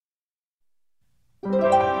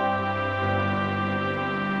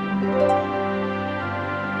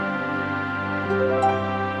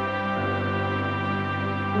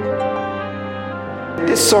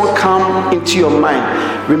this song come into your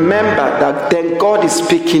mind, remember that then God is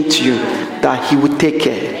speaking to you, that he will take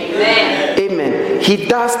care. Amen. Amen. He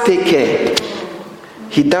does take care.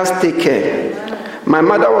 He does take care. My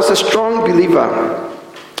mother was a strong believer.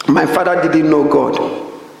 My father didn't know God,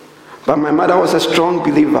 but my mother was a strong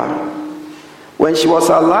believer. When she was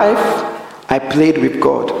alive, I played with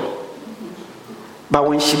God. But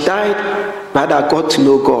when she died, rather I got to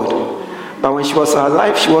know God. But when she was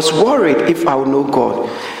alive, she was worried if I would know God.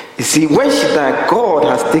 You see, when she died, God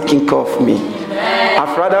has taken care of me.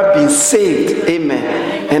 I've rather been saved,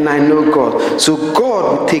 amen, and I know God. So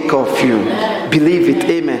God will take care of you. Believe it,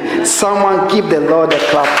 amen. Someone give the Lord a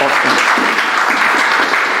clap offering.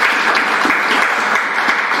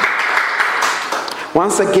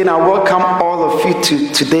 Once again, I welcome all of you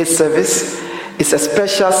to today's service. It's a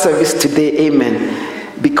special service today,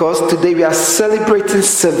 amen, because today we are celebrating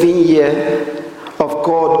 7 years of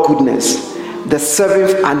God's goodness, the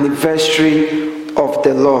 7th anniversary of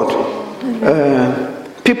the Lord.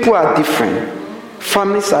 People are different,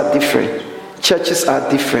 families are different, churches are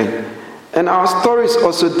different, and our story is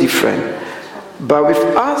also different. But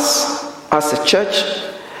with us as a church,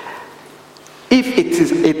 if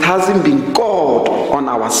it hasn't been God on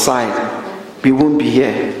our side, we won't be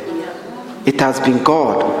here. It has been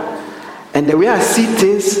God. And the way I see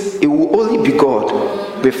things, it will only be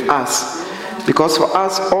God with us. Because for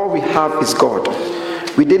us, all we have is God.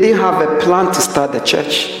 We didn't have a plan to start the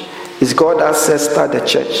church. It's God that says start the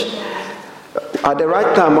church. At the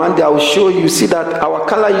right time, one day I will show you, see that our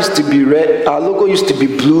color used to be red, our logo used to be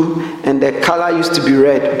blue, and the color used to be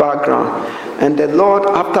red background. And the Lord,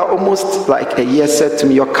 after almost like a year, said to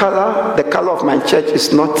me, your color, the color of my church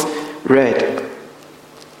is not red.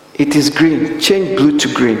 It is green. Change blue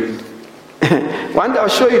to green. One day I'll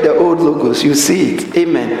show you the old logos. You see it.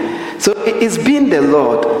 Amen. So it's been the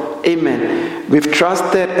Lord. Amen. We've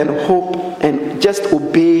trusted and hoped and just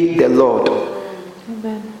obey the Lord.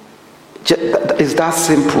 Amen. It's that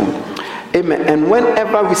simple. Amen. And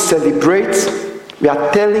whenever we celebrate, we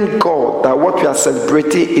are telling God that what we are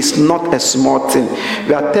celebrating is not a small thing.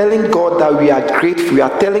 We are telling God that we are grateful. We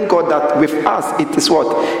are telling God that with us, it is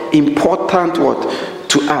what? Important what?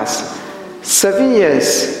 To us. 7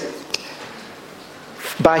 years.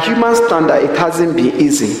 By human standard, it hasn't been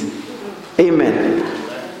easy. Amen.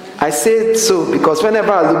 I say it so because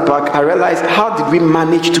whenever I look back, I realize how did we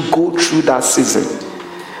manage to go through that season?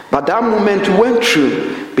 But that moment we went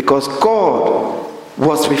through because God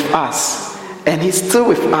was with us. And he's still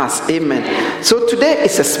with us. Amen. So today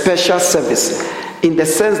is a special service in the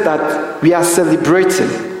sense that we are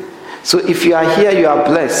celebrating. So if you are here, you are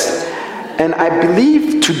blessed. And I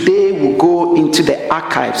believe today will go into the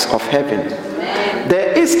archives of heaven.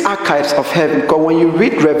 There is archives of heaven because when you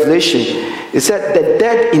read Revelation, it said the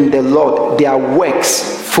dead in the Lord, their works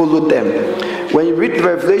follow them. When you read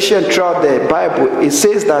Revelation throughout the Bible, it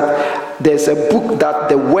says that there's a book that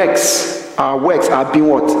the our works are being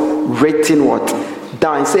what? Written what?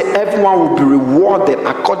 Down. It says everyone will be rewarded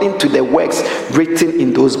according to the works written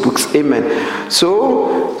in those books. Amen.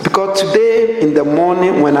 So, because today in the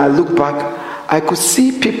morning when I look back, I could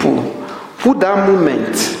see people who that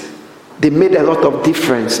moment, they made a lot of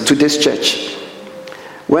difference to this church.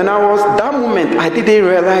 When I was that moment, I didn't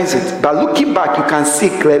realize it. But looking back, you can see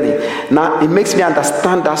clearly. Now, it makes me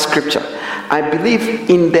understand that scripture. I believe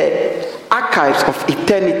in the archives of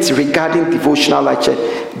eternity regarding Devotional Light Church,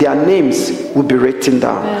 their names will be written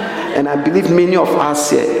down. And I believe many of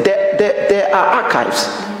us here, there are archives.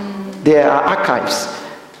 There are archives.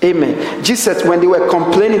 Amen. Jesus, when they were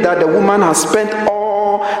complaining that the woman has spent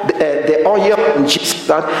all the oil on Jesus,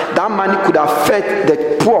 that money could have fed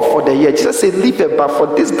the poor for the year. Jesus said, leave her, but for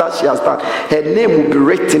this that she has done, her name will be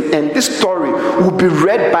written, and this story will be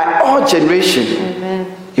read by all generations.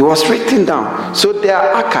 Amen. It was written down. So there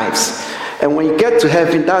are archives. And when you get to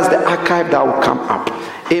heaven, that's the archive that will come up.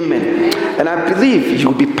 Amen. And I believe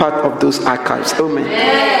you'll be part of those archives. Amen.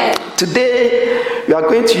 Yeah. Today, we are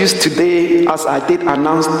going to use today, as I did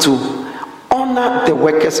announce, to honor the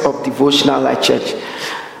workers of Devotional Light Church.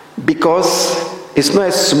 Because it's not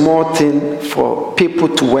a small thing for people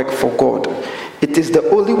to work for God. It is the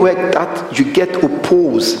only work that you get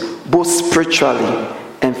opposed, both spiritually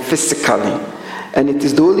and physically. And it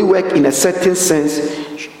is the only work in a certain sense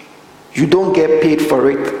you don't get paid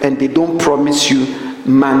for it, and they don't promise you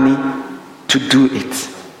money to do it.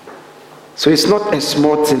 So it's not a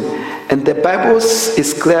small thing. And the Bible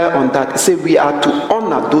is clear on that. It says we are to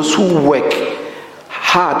honor those who work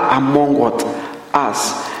hard among what?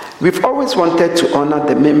 Us. We've always wanted to honor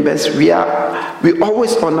the members. We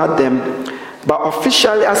always honor them But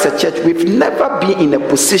officially as a church, we've never been in a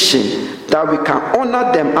position that we can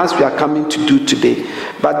honor them as we are coming to do today.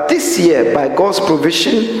 But this year, by God's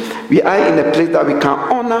provision, we are in a place that we can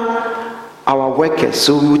honor our workers.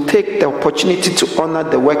 So we will take the opportunity to honor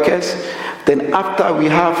the workers. Then after we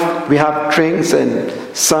have drinks and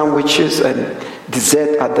sandwiches and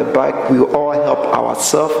dessert at the back. We will all help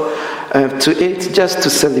ourselves to eat, just to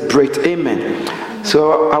celebrate. Amen.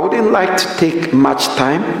 So I wouldn't like to take much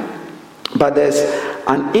time, but there's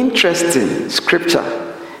an interesting scripture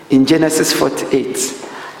in Genesis 48.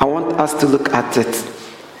 I want us to look at it.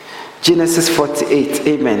 Genesis 48.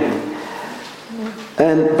 Amen.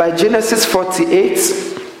 And by Genesis 48,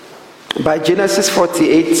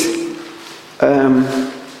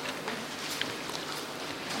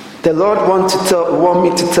 the Lord want me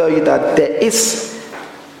to tell you that there is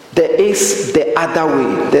the other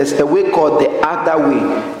way. There's a way called the other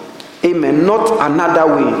way. Amen. Not another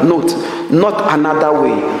way. Not another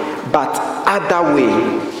way, but other way.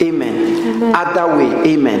 Amen. Amen. Other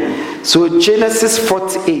way. Amen. So Genesis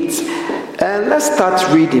 48. And let's start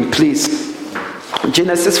reading, please.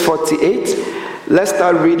 Genesis 48. Let's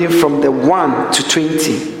start reading from the 1 to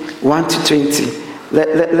 20. 1 to 20.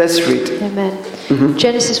 Let's read. Amen. Mm-hmm.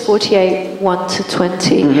 Genesis 48, 1 to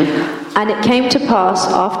 20. Mm-hmm. And it came to pass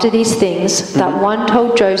after these things that one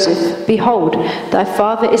told Joseph, Behold, thy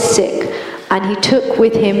father is sick. And he took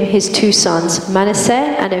with him his 2 sons, Manasseh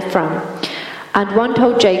and Ephraim. And one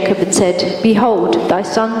told Jacob and said, Behold, thy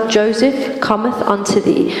son Joseph cometh unto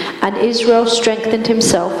thee. And Israel strengthened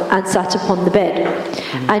himself and sat upon the bed.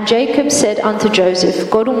 Mm-hmm. And Jacob said unto Joseph,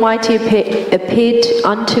 God Almighty appeared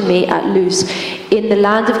unto me at Luz in the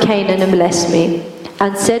land of Canaan and blessed me.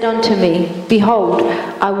 And said unto me, Behold,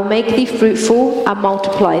 I will make thee fruitful and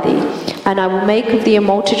multiply thee. And I will make of thee a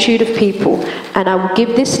multitude of people. And I will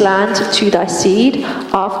give this land to thy seed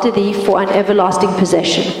after thee for an everlasting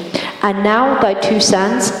possession. And now thy two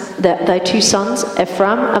sons,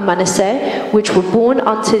 Ephraim and Manasseh, which were born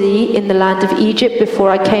unto thee in the land of Egypt before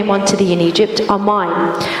I came unto thee in Egypt, are mine.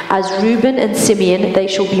 As Reuben and Simeon they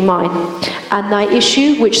shall be mine. And thy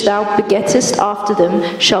issue which thou begettest after them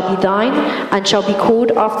shall be thine, and shall be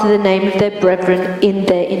called after the name of their brethren in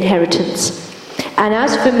their inheritance. And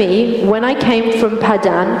as for me, when I came from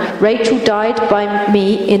Padan, Rachel died by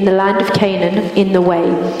me in the land of Canaan in the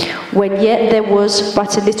way, when yet there was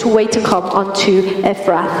but a little way to come unto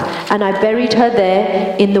Ephrath. And I buried her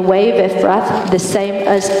there in the way of Ephrath, the same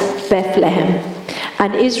as Bethlehem.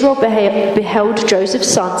 And Israel beheld Joseph's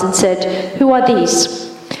sons and said, Who are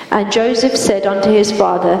these? And Joseph said unto his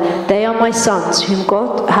father, They are my sons, whom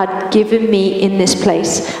God had given me in this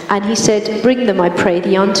place. And he said, Bring them, I pray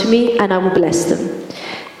thee, unto me, and I will bless them.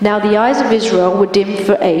 Now the eyes of Israel were dim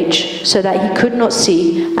for age, so that he could not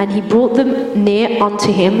see. And he brought them near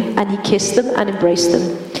unto him, and he kissed them and embraced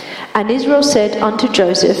them. And Israel said unto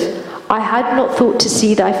Joseph, I had not thought to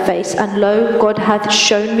see thy face, and lo, God hath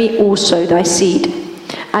shown me also thy seed.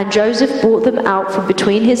 And Joseph brought them out from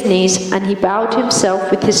between his knees, and he bowed himself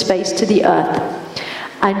with his face to the earth.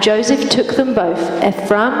 And Joseph took them both,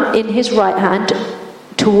 Ephraim in his right hand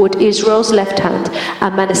toward Israel's left hand,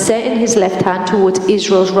 and Manasseh in his left hand toward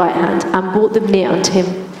Israel's right hand, and brought them near unto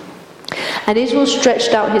him. And Israel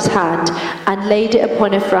stretched out his hand, and laid it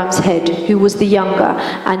upon Ephraim's head, who was the younger,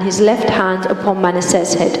 and his left hand upon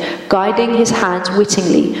Manasseh's head, guiding his hands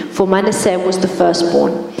wittingly, for Manasseh was the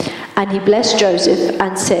firstborn. And he blessed Joseph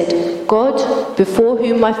and said, God, before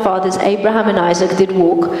whom my fathers Abraham and Isaac did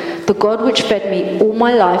walk, the God which fed me all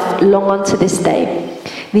my life long unto this day,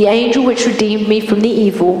 the angel which redeemed me from the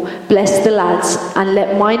evil, bless the lads, and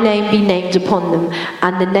let my name be named upon them,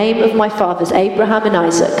 and the name of my fathers Abraham and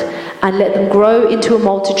Isaac, and let them grow into a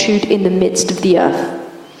multitude in the midst of the earth.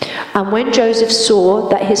 And when Joseph saw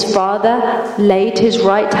that his father laid his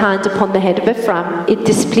right hand upon the head of Ephraim, it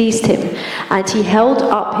displeased him, and he held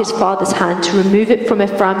up his father's hand to remove it from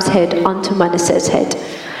Ephraim's head unto Manasseh's head.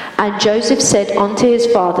 And Joseph said unto his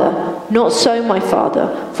father, Not so, my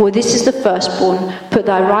father, for this is the firstborn. Put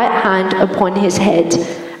thy right hand upon his head.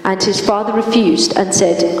 And his father refused, and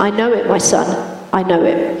said, I know it, my son, I know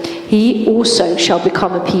it. He also shall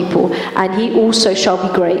become a people, and he also shall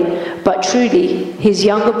be great. But truly, his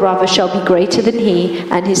younger brother shall be greater than he,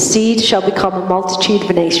 and his seed shall become a multitude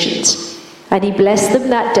of nations. And he blessed them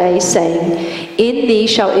that day, saying, In thee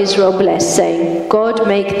shall Israel bless, saying, God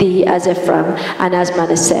make thee as Ephraim and as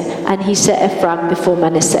Manasseh. And he set Ephraim before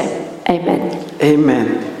Manasseh. Amen.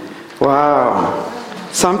 Amen. Wow.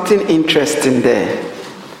 Something interesting there.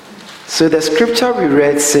 So the scripture we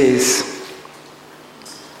read says,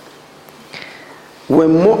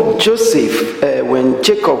 when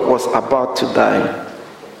Jacob was about to die,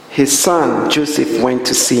 his son Joseph went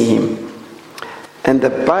to see him. And the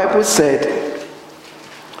Bible said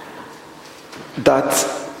that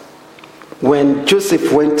when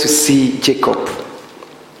Joseph went to see Jacob,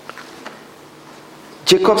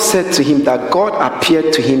 Jacob said to him that God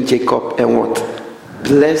appeared to him, Jacob, and what?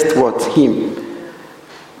 Blessed what? Him.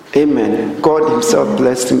 Amen. God himself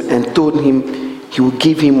blessed him and told him he would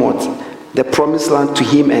give him what? The promised land to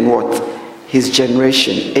him and what? His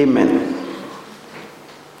generation. Amen.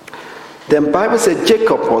 The Bible said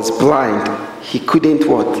Jacob was blind. He couldn't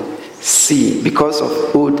what? See because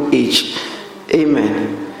of old age.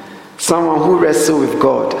 Amen. Someone who wrestled with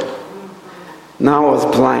God now was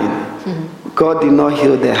blind. God did not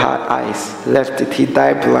heal the hard eyes, left it. He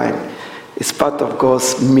died blind. It's part of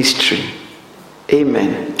God's mystery.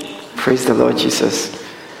 Amen. Praise the Lord Jesus.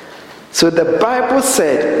 So the Bible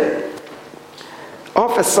said,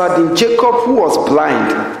 all of a sudden, Jacob, who was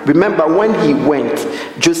blind, remember when he went,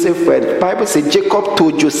 Joseph went. The Bible said Jacob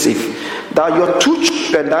told Joseph that your two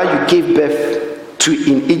children that you gave birth to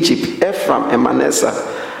in Egypt, Ephraim and Manasseh,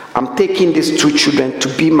 I'm taking these two children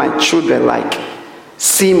to be my children, like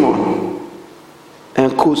Simon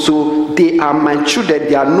and Co. So they are my children,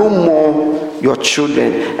 they are no more your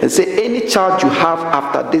children. And say any child you have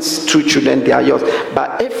after these two children, they are yours.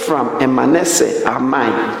 But Ephraim and Manasseh are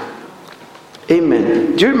mine.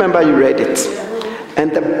 Amen. Do you remember you read it?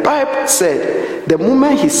 And the Bible said, the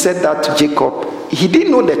moment he said that to Jacob, he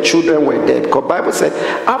didn't know the children were dead. Because the Bible said,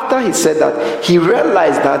 after he said that, he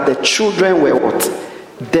realized that the children were what?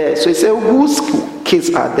 Dead. So he said, whose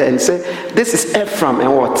kids are there? And he said, this is Ephraim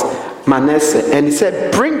and what? Manasseh. And he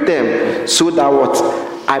said, bring them so that what?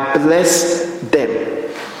 I bless them.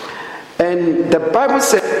 And the Bible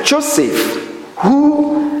said, Joseph,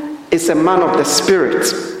 who is a man of the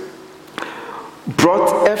Spirit,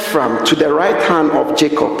 brought Ephraim to the right hand of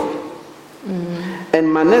Jacob,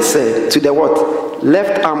 and Manasseh to the what?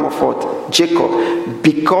 Left arm of what? Jacob.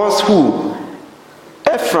 Because who?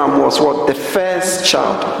 Ephraim was what? The first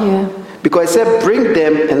child. Yeah. Because he said, bring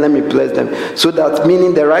them and let me bless them. So that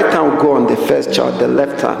meaning the right hand will go on the first child, the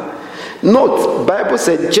left hand. Note, Bible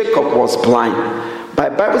said Jacob was blind.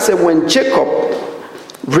 But Bible said when Jacob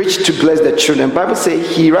reached to bless the children, Bible said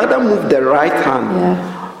he rather moved the right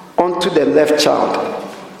hand onto the left child,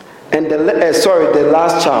 and the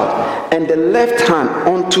last child, and the left hand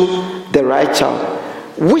onto the right child,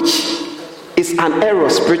 which is an error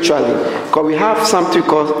spiritually, because we have something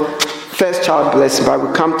called first child blessing, but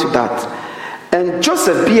we'll come to that. And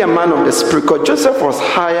Joseph, be a man of the Spirit, because Joseph was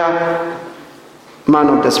higher man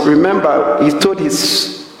of the Spirit. Remember, he told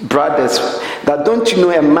his brothers that don't you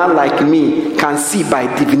know a man like me can see by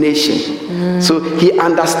divination. So he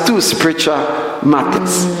understood spiritual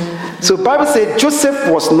matters. So Bible said Joseph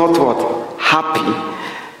was not what? Happy.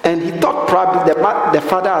 And he thought probably the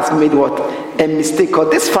father has made what? A mistake. Because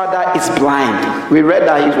this father is blind. We read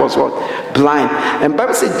that he was what? Blind. And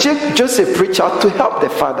Bible said Joseph reached out to help the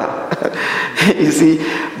father. You see.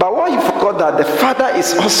 But what he forgot that the father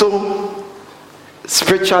is also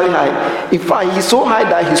spiritually high. In fact, he's so high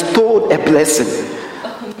that he stole a blessing.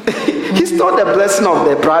 He stole the blessing of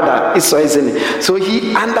the brother Esau, isn't it? So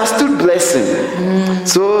he understood blessing.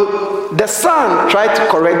 So the son tried to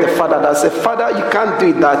correct the father. That said, Father, you can't do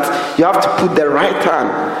it. That you have to put the right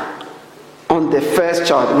hand on the first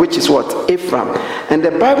child, which is what? Ephraim. And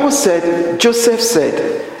the Bible said,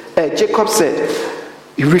 Jacob said,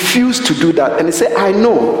 he refused to do that. And he said, I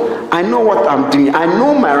know what I'm doing. I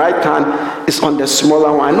know my right hand is on the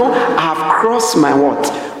smaller one. I know I have crossed my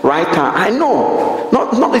what? Right hand. I know.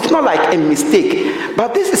 It's not like a mistake.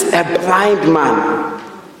 But this is a blind man.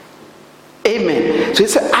 Amen. So he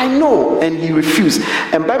said, I know. And he refused.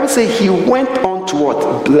 And Bible says he went on to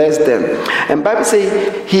what? Bless them. And Bible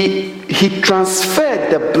says he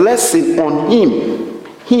transferred the blessing on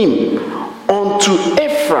him onto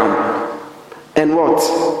Ephraim. And what?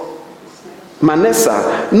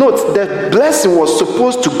 Manasseh. Note, the blessing was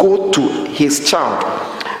supposed to go to his child.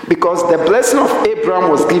 Because the blessing of Abraham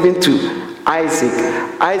was given to Isaac.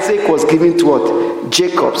 Isaac was given to what?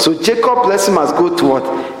 Jacob. So Jacob's blessing must go to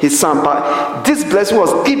what? His son. But this blessing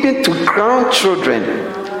was given to grandchildren.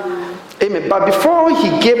 Amen. But before he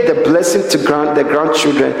gave the blessing to the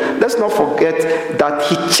grandchildren, let's not forget that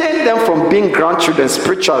he changed them from being grandchildren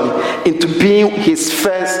spiritually into being his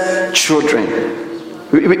first children.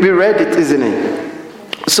 We read it, isn't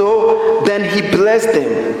it? So then he blessed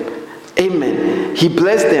them. Amen. He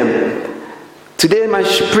blessed them. Today my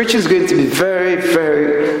preaching is going to be very,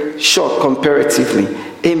 very short comparatively.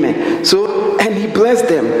 Amen. So, and he blessed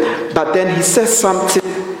them. But then he says something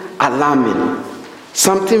alarming.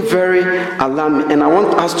 Something very alarming, and I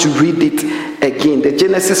want us to read it again. The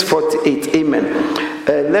Genesis 48, amen.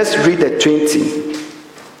 Let's read the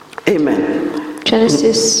 20. Amen.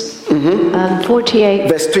 Genesis 48.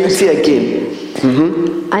 Verse 20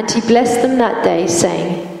 again. And he blessed them that day,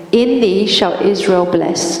 saying, In thee shall Israel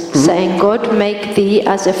bless, saying, God make thee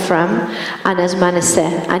as Ephraim and as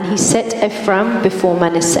Manasseh. And he set Ephraim before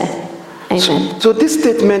Manasseh. Amen. So this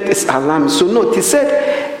statement is alarming. So note, he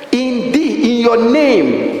said, in thee, in your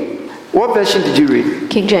name. What version did you read?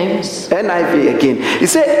 King James. NIV again. He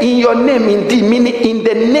said, in your name, in thee, meaning in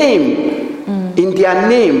the name, in their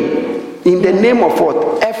name, in the name of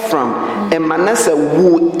what? Ephraim and Manasseh,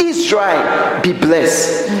 will Israel be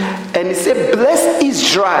blessed. And he said, bless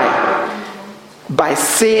Israel by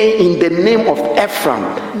saying in the name of Ephraim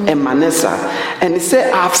and Manasseh. And he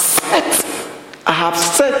said, I have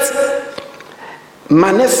set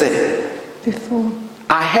Manasseh Before.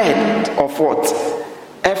 ahead of what?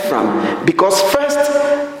 Ephraim. Because first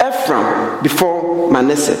Ephraim before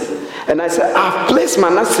Manasseh. And I said, I've placed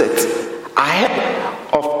Manasseh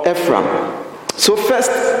ahead of Ephraim. So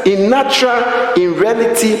first, in natural, in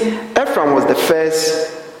reality, Ephraim was the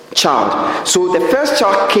first child. So the first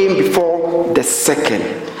child came before the second.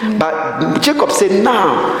 But Jacob said,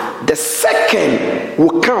 now the second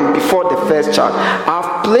will come before the first child.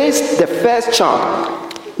 I've placed the first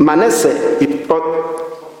child, Manasseh, Ephraim.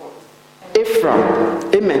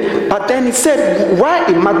 Amen. But then he said, why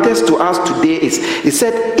it matters to us today is, he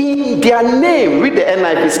said, in their name, read the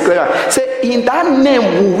NIV, it's clear. Say, in that name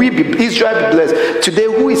will we be, Israel be blessed. Today,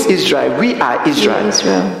 who is Israel? We are Israel.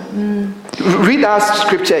 Read our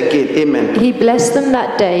scripture again. Amen. He blessed them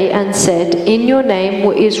that day and said, In your name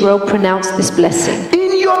will Israel pronounce this blessing.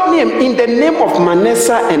 In your name, in the name of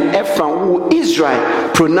Manasseh and Ephraim, will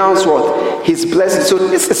Israel pronounce what? His blessing. So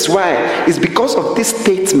this is why, it's because of this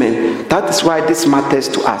statement, that is why this matters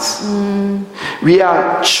to us. We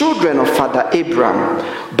are children of Father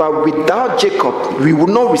Abraham, but without Jacob, we would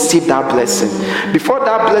not receive that blessing. Before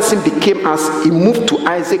that blessing became us, he moved to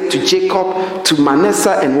Isaac, to Jacob, to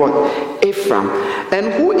Manasseh, and what? Ephraim.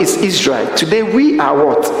 And who is Israel? Today we are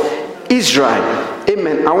what? Israel.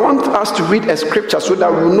 Amen. I want us to read a scripture so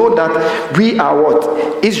that we know that we are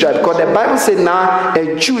what? Israel. Because the Bible says now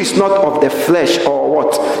a Jew is not of the flesh or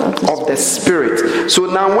what? Of the spirit. So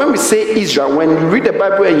now when we say Israel, when you read the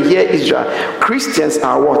Bible and you hear Israel, Christians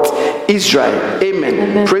are what? Israel. Amen.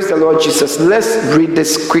 Amen. Praise the Lord Jesus. Let's read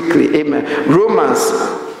this quickly. Amen. Romans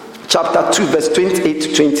chapter 2 verse 28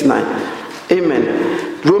 to 29.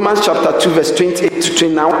 Amen. Romans chapter 2 verse 28 to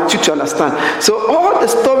 29. I want you to understand. So all the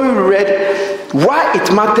story we read, why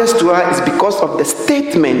it matters to us is because of the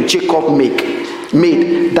statement Jacob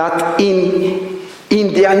made that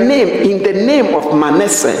in their name, in the name of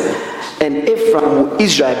Manasseh and Ephraim,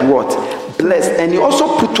 Israel what? Blessed. And he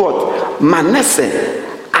also put what? Manasseh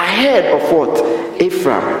ahead of what?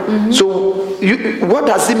 Ephraim. So what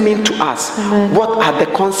does it mean to us? Amen. What are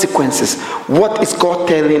the consequences? What is God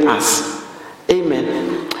telling us?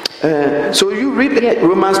 Amen. So you read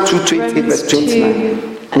Romans 2:28 verse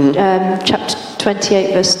 29. Chapter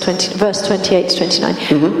 28 verse 28 to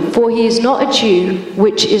 29. For he is not a Jew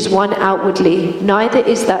which is one outwardly, neither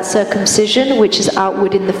is that circumcision which is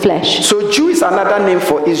outward in the flesh. So Jew is another name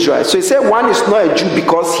for Israel. So he said one is not a Jew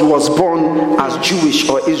because he was born as Jewish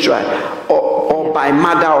or Israel or by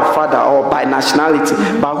mother or father or by nationality.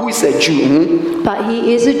 But who is a Jew? But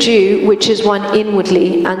he is a Jew which is one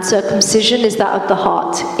inwardly, and circumcision is that of the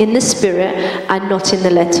heart, in the spirit and not in the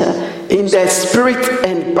letter. In the spirit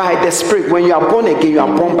and by the spirit. When you are born again, you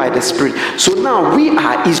are born by the spirit. So now we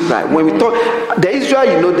are Israel. When we talk the Israel,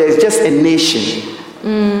 you know, there is just a nation.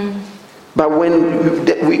 But when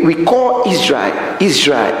we call Israel,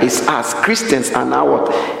 Israel is us. Christians are now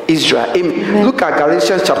what? Israel. Amen. Look at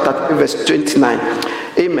Galatians chapter 3 verse 29.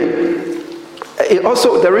 Amen.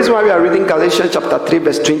 Also, the reason why we are reading Galatians chapter 3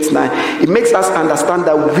 verse 29, it makes us understand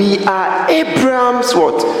that we are Abraham's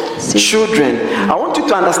what? Children. I want you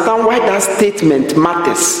to understand why that statement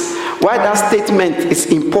matters. Why that statement is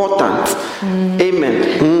important.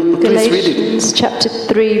 Amen. Please read it. Galatians chapter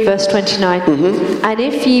 3 verse 29. And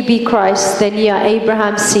if ye be Christ, then ye are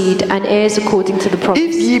Abraham's seed and heirs according to the promise.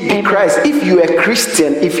 If ye be Christ, if you are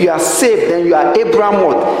Christian, if you are saved, then you are Abraham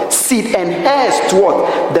what? Seed and heirs to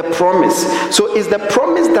what? The promise. So it's the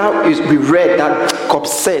promise that we read that Jacob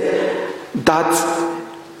said that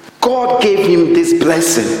God gave him this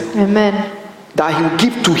blessing. Amen. That he will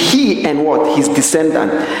give to he and what? His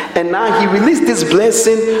descendant. And now he released this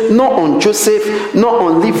blessing not on Joseph, not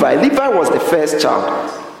on Levi. Levi was the first child.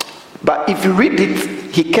 But if you read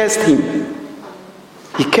it, he cursed him.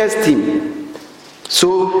 He cursed him.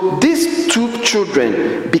 So these two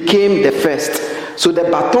children became the first. So the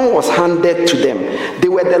baton was handed to them. They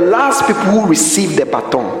were the last people who received the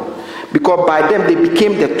baton, because by them they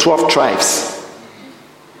became the 12 tribes.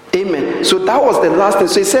 Amen. So that was the last thing.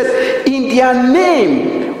 So he said, in their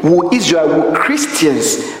name will Israel, will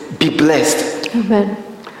Christians be blessed. Amen.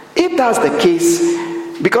 If that's the case,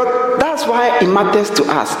 because that's why it matters to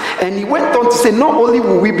us. And he went on to say, not only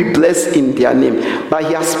will we be blessed in their name, but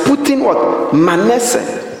he has put in what?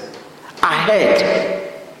 Manasseh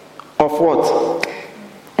ahead of what?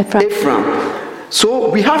 Ephraim.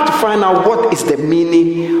 So we have to find out what is the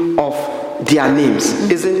meaning of their names,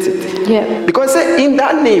 isn't it? Yeah. Because he said, in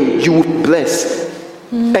that name you will bless.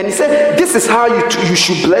 And he said, this is how you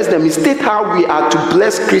should bless them. He stated how we are to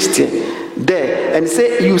bless Christian there. And he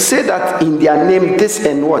said, you say that in their name this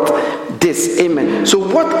and what? This. Amen. So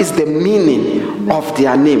what is the meaning of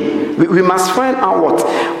their name? We must find out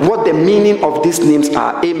what the meaning of these names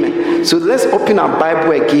are. Amen. So let's open our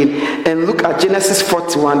Bible again and look at Genesis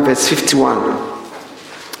 41 verse 51.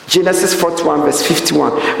 Genesis 41 verse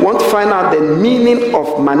 51. We want to find out the meaning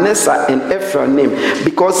of Manasseh and Ephraim name,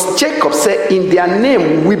 because Jacob said, in their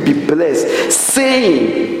name we be blessed,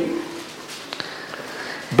 saying,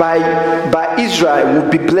 by Israel will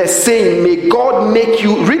be blessed, saying, may God make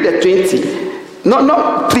you. Read the 20.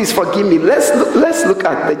 No, please forgive me. Let's look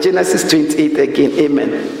at the Genesis 28 again.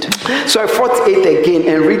 Amen. So 48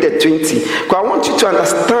 again and read the 20. Because I want you to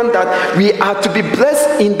understand that we are to be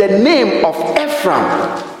blessed in the name of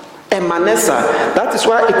Ephraim and Manasseh. That is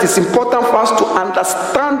why it is important for us to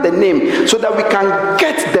understand the name, so that we can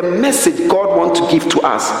get the message God wants to give to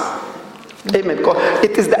us. Amen. Because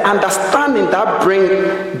it is the understanding that brings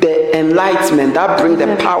the enlightenment, that brings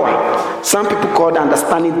the power. Some people call the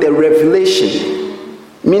understanding the revelation.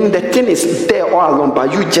 Meaning the thing is there all along,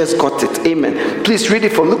 but you just got it. Amen. Please read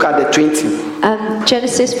it look at the 20.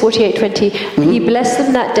 Genesis 48:20. He blessed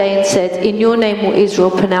them that day and said, in your name will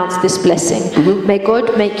Israel pronounce this blessing. May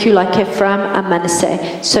God make you like Ephraim and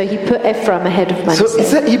Manasseh. So he put Ephraim ahead of Manasseh. So he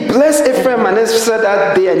said, he blessed Ephraim and Manasseh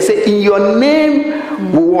that day and said, in your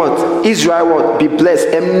name will what? Israel will be blessed.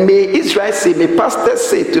 And may Israel say, may pastors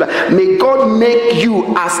say to that, may God make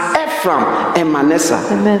you as Ephraim and Manasseh.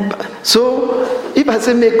 Amen. So if I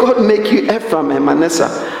say, may God make you Ephraim and Manasseh,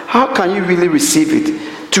 how can you really receive it?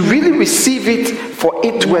 To really receive it, for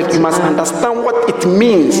it to work, you must understand what it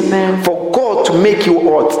means. Amen. For God to make you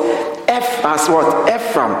what?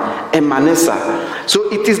 Ephraim and Manasseh. So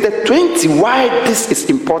it is the 20 why this is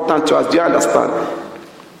important to us. Do you understand?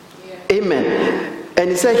 Yeah. Amen.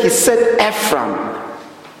 And he said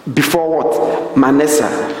Ephraim before what?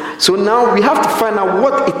 Manasseh. So now we have to find out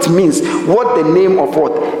what it means, what the name of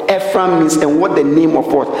what Ephraim means, and what the name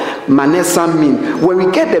of what Manasseh means. When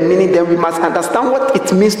we get the meaning, then we must understand what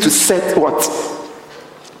it means to set what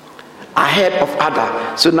ahead of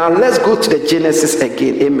other. So now let's go to the Genesis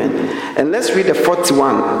again. Amen. And let's read the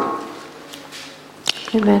 41.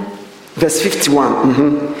 Amen. Verse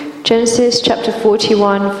 51. Genesis chapter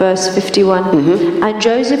 41 verse 51. And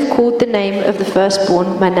Joseph called the name of the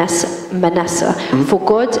firstborn Manasseh. For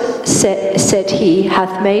God said he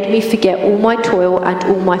hath made me forget all my toil and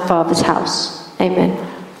all my father's house. Amen.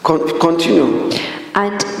 Continue.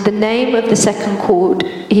 And the name of the second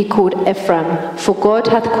he called Ephraim. For God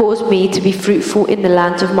hath caused me to be fruitful in the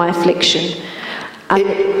land of my affliction.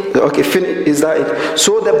 Okay, finish. Is that it?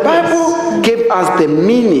 So the Bible gave us the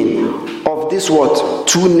meaning of this word,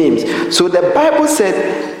 two names. So the Bible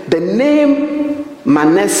said the name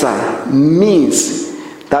Manasseh means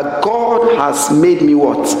that God has made me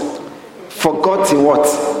what? Forgotten what?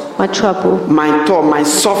 My trouble. My toil, my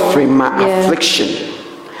suffering, my affliction.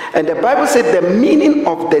 And the Bible said the meaning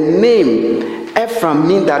of the name Ephraim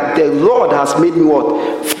means that the Lord has made me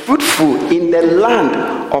what? Fruitful in the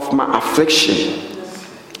land of my affliction.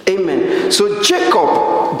 Amen. So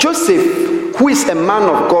Joseph, who is a man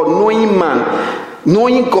of God,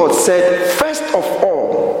 knowing God, said, first of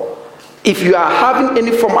all, if you are having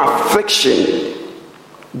any form of affliction,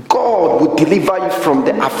 God will deliver you from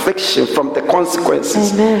the affliction, from the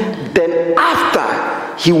consequences. Amen. Then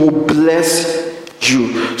after, he will bless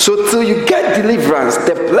you. So till you get deliverance,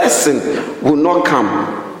 the blessing will not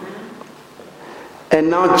come. And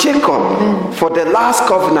now Jacob, for the last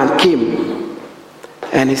covenant came.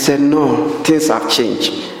 And he said, no, things have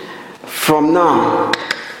changed. From now,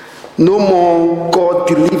 no more God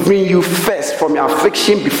delivering you first from your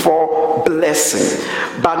affliction before blessing.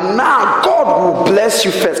 But now God will bless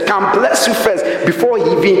you first, can bless you first before he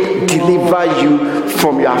even deliver you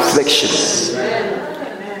from your affliction.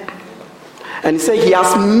 And he said he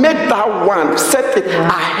has made that one, set it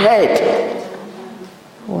ahead.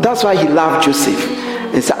 That's why he loved Joseph.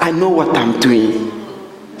 and say, I know what I'm doing.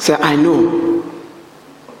 Say, I know.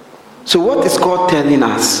 So what is God telling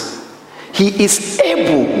us? He is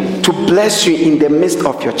able to bless you in the midst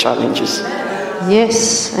of your challenges.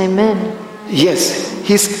 Yes, amen. Yes,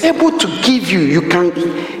 he's able to give you. You can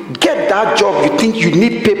get that job. You think you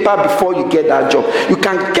need paper before you get that job. You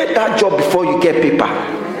can get that job before you get paper.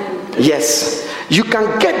 Yes, you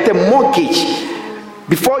can get the mortgage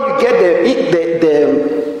before you get the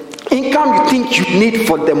income you think you need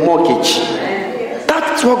for the mortgage.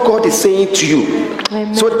 That's what God is saying to you.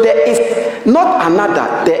 Amen. So there is not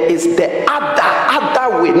another. There is the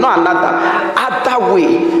other way. Not another. Other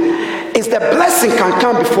way. Is the blessing can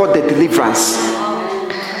come before the deliverance.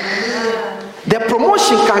 The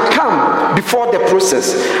promotion can come before the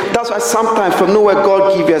process. That's why sometimes from nowhere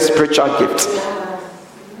God gives you a spiritual gift.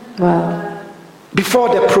 Wow. Before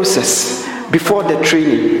the process, before the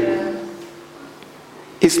training.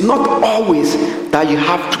 It's not always that you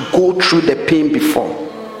have to go through the pain before.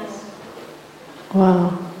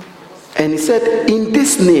 Wow. And he said, in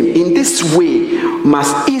this name, in this way,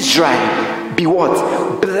 must Israel be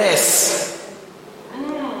what? Blessed.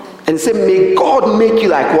 And he said, may God make you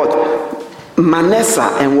like what? Manasseh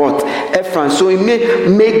and what? Ephraim. So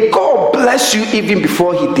may God bless you even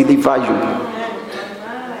before he deliver you.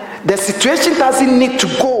 The situation doesn't need to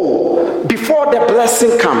go before the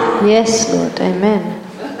blessing comes. Yes, Lord. Amen.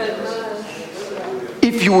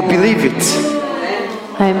 If you will believe it.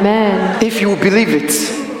 Amen. If you will believe it.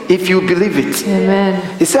 If you believe it.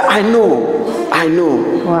 Amen. He said, I know.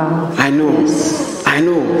 Wow. I know. Yes. I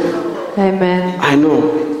know. Amen. I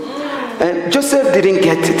know. And Joseph didn't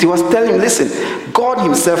get it. He was telling him, listen, God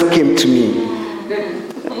himself came to me.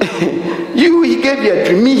 He gave you a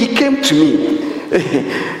dream. Me, he came to me.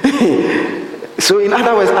 So in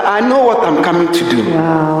other words, I know what I'm coming to do.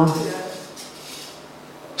 Wow.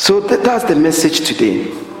 So that's the message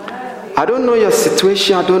today. I don't know your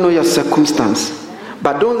situation. I don't know your circumstance.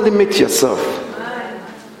 But don't limit yourself.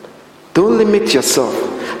 Don't limit yourself.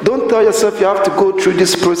 Don't tell yourself you have to go through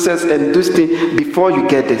this process and do things before you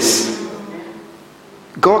get this.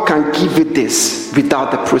 God can give you this without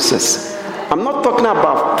the process. I'm not talking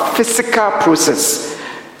about physical process.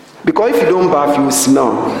 Because if you don't bath, you will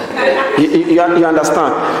smell. You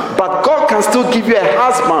understand? But God can still give you a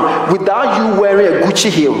husband without you wearing a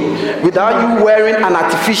Gucci heel, without you wearing an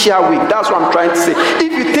artificial wig. That's what I'm trying to say.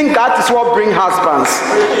 If you think that is what brings husbands,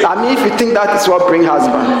 if you think that is what brings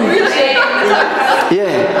husbands,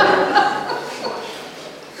 yeah.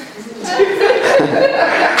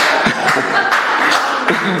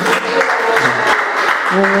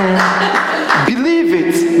 Believe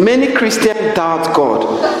it. Many Christians doubt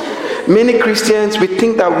God. Many Christians, we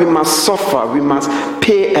think that we must suffer, we must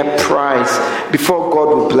pay a price before God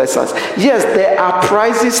will bless us. Yes, there are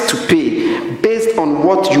prices to pay based on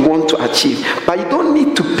what you want to achieve, but you don't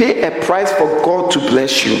need to pay a price for God to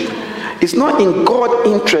bless you. It's not in God's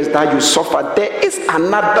interest that you suffer. There is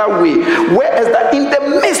another way, whereas that in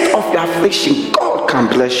the midst of your affliction, God can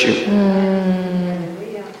bless you.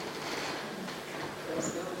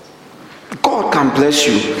 God can bless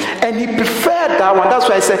you. And he preferred that one. That's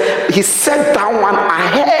why I said he set that one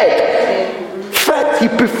ahead. First, he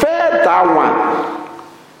preferred that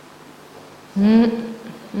one.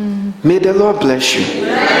 May the Lord bless you.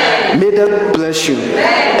 May the Lord bless you.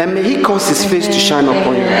 And may he cause his face to shine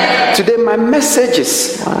upon you. Today my message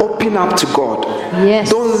is open up to God. Yes.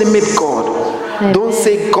 Don't limit God. Amen. Don't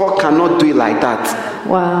say God cannot do it like that.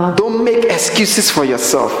 Wow. Don't make excuses for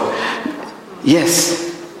yourself. Yes.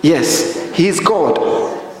 Yes, he is God.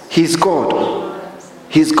 He is God.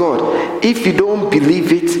 He is God. If you don't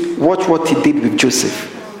believe it, watch what he did with Joseph.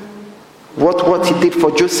 Watch what he did for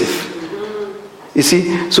Joseph. You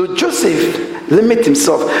see, so Joseph limited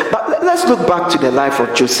himself. But let's look back to the life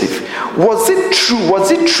of Joseph. Was it true? Was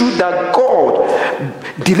it true that God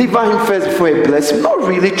delivered him first before he blessed him? Not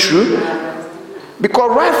really true.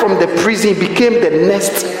 Because right from the prison, he became the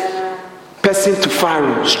next person to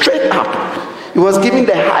Pharaoh. Straight up. He was given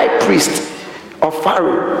the high priest of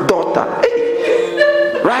Pharaoh's daughter.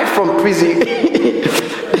 Hey, right from prison.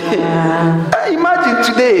 Imagine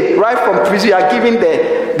today, right from prison, you are giving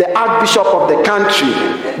the archbishop of the country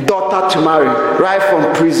daughter to marry. Right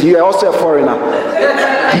from prison. You are also a foreigner.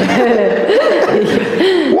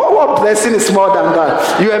 What blessing is more than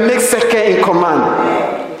that? You are made second in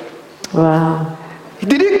command. Wow. He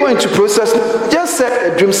didn't go into process, just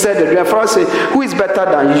said a dream, Pharaoh said, who is better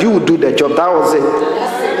than you do the job? That was it.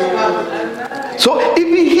 So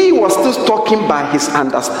even he was still talking by his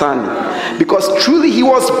understanding, because truly he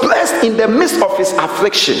was blessed in the midst of his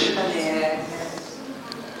affliction.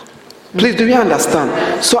 Please, do you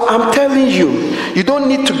understand? So I'm telling you, you don't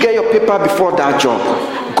need to get your paper before that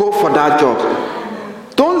job. Go for that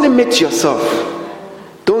job. Don't limit yourself.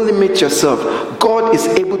 Don't limit yourself. God is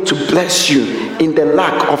able to bless you in the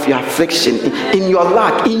lack of your affliction, in your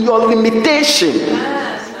lack, in your limitation.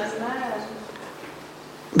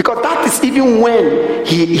 Because that is even when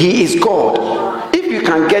he is God. If you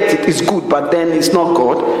can get it, it's good, but then it's not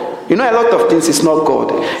God. You know, a lot of things is not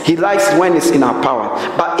God. He likes when it's in our power.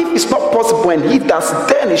 But if it's not possible when he does,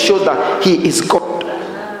 then it shows that he is God.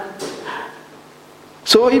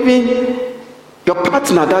 So even your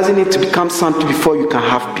partner doesn't need to become something before you can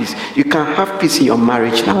have peace. You can have peace in your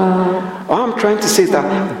marriage now. Wow. All I'm trying to say is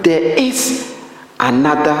that there is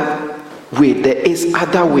another way. There is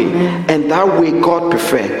other way. And that way God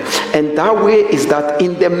prefers. And that way is that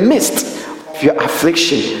in the midst of your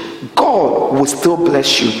affliction, God will still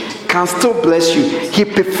bless you. Can still bless you. He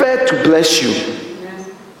prefers to bless you.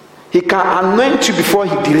 He can anoint you before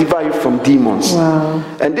he delivers you from demons.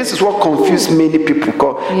 Wow. And this is what confuses many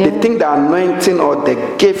people. They think the anointing or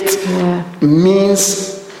the gift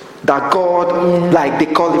means that God, like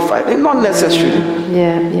they qualify. It's not necessary.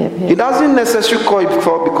 He doesn't necessarily call you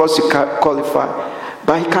before because you can qualify.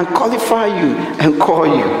 But he can qualify you and call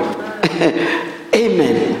you.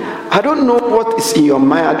 Amen. I don't know what is in your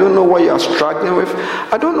mind. I don't know what you are struggling with.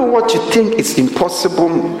 I don't know what you think is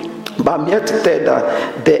impossible. But I'm here to tell you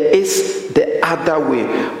that there is the other way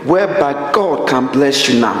whereby God can bless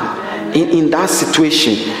you now. In that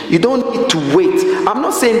situation, you don't need to wait. I'm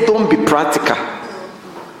not saying don't be practical.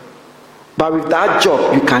 But with that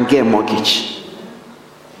job, you can get a mortgage.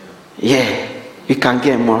 Yeah, you can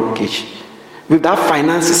get a mortgage. With that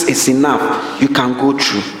finances, it's enough. You can go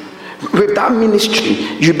through. With that ministry,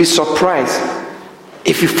 you'll be surprised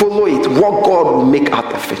if you follow it, what God will make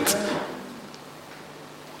out of it.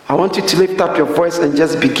 I want you to lift up your voice and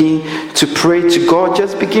just begin to pray to God.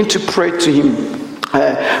 Just begin to pray to him.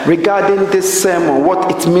 Regarding this sermon, what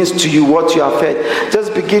it means to you, what you have heard,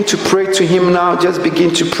 just begin to pray to him now. Just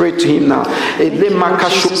begin to pray to him now. Ele mama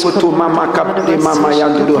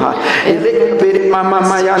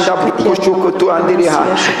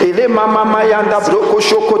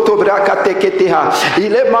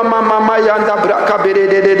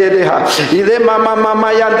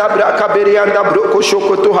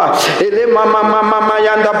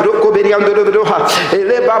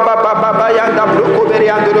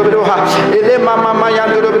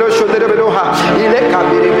mayando bro shodo bro ha ile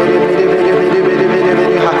kabere bere bere bere bere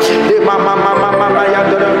bere ha le mama